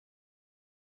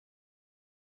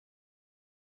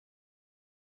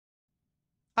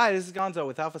Hi, this is Gonzo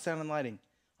with Alpha Sound and Lighting.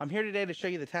 I'm here today to show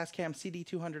you the Tascam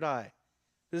CD-200i.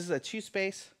 This is a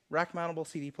 2-space, rack-mountable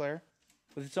CD player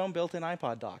with its own built-in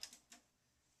iPod dock.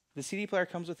 The CD player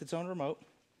comes with its own remote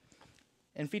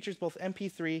and features both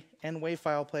MP3 and WAV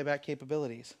file playback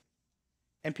capabilities.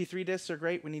 MP3 discs are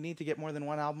great when you need to get more than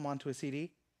one album onto a CD,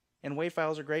 and WAV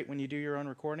files are great when you do your own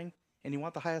recording and you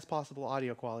want the highest possible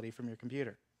audio quality from your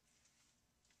computer.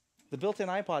 The built-in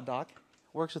iPod dock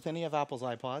works with any of Apple's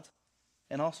iPods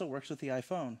and also works with the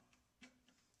iPhone.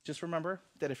 Just remember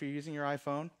that if you're using your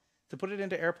iPhone, to put it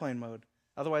into airplane mode,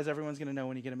 otherwise everyone's going to know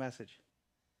when you get a message.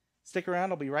 Stick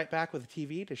around, I'll be right back with a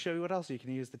TV to show you what else you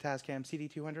can use the Tascam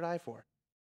CD-200i for.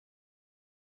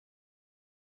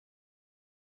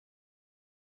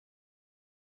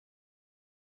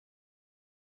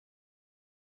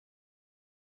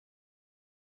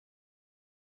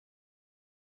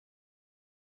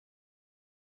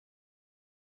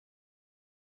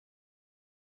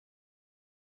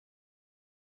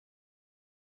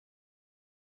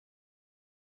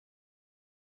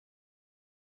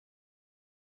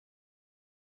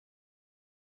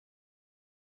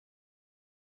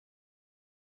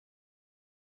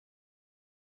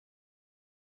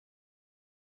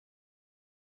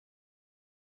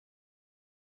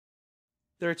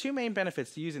 There are two main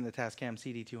benefits to using the Tascam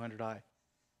CD-200i.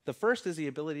 The first is the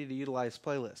ability to utilize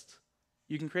playlists.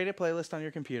 You can create a playlist on your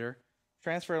computer,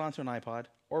 transfer it onto an iPod,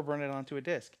 or burn it onto a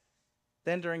disk.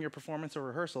 Then during your performance or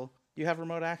rehearsal, you have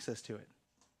remote access to it.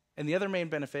 And the other main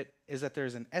benefit is that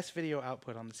there's an S-video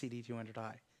output on the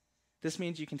CD-200i. This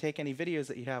means you can take any videos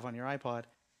that you have on your iPod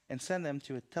and send them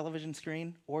to a television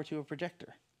screen or to a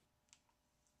projector.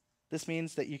 This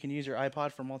means that you can use your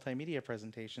iPod for multimedia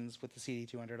presentations with the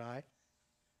CD-200i,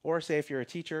 or say if you're a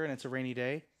teacher and it's a rainy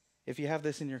day, if you have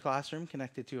this in your classroom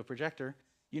connected to a projector,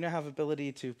 you now have the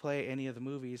ability to play any of the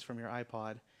movies from your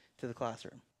iPod to the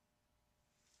classroom.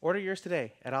 Order yours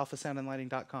today at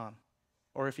alphasoundandlighting.com.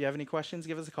 Or if you have any questions,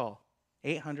 give us a call,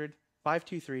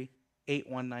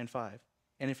 800-523-8195.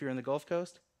 And if you're in the Gulf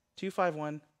Coast,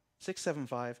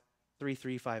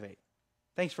 251-675-3358.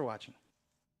 Thanks for watching.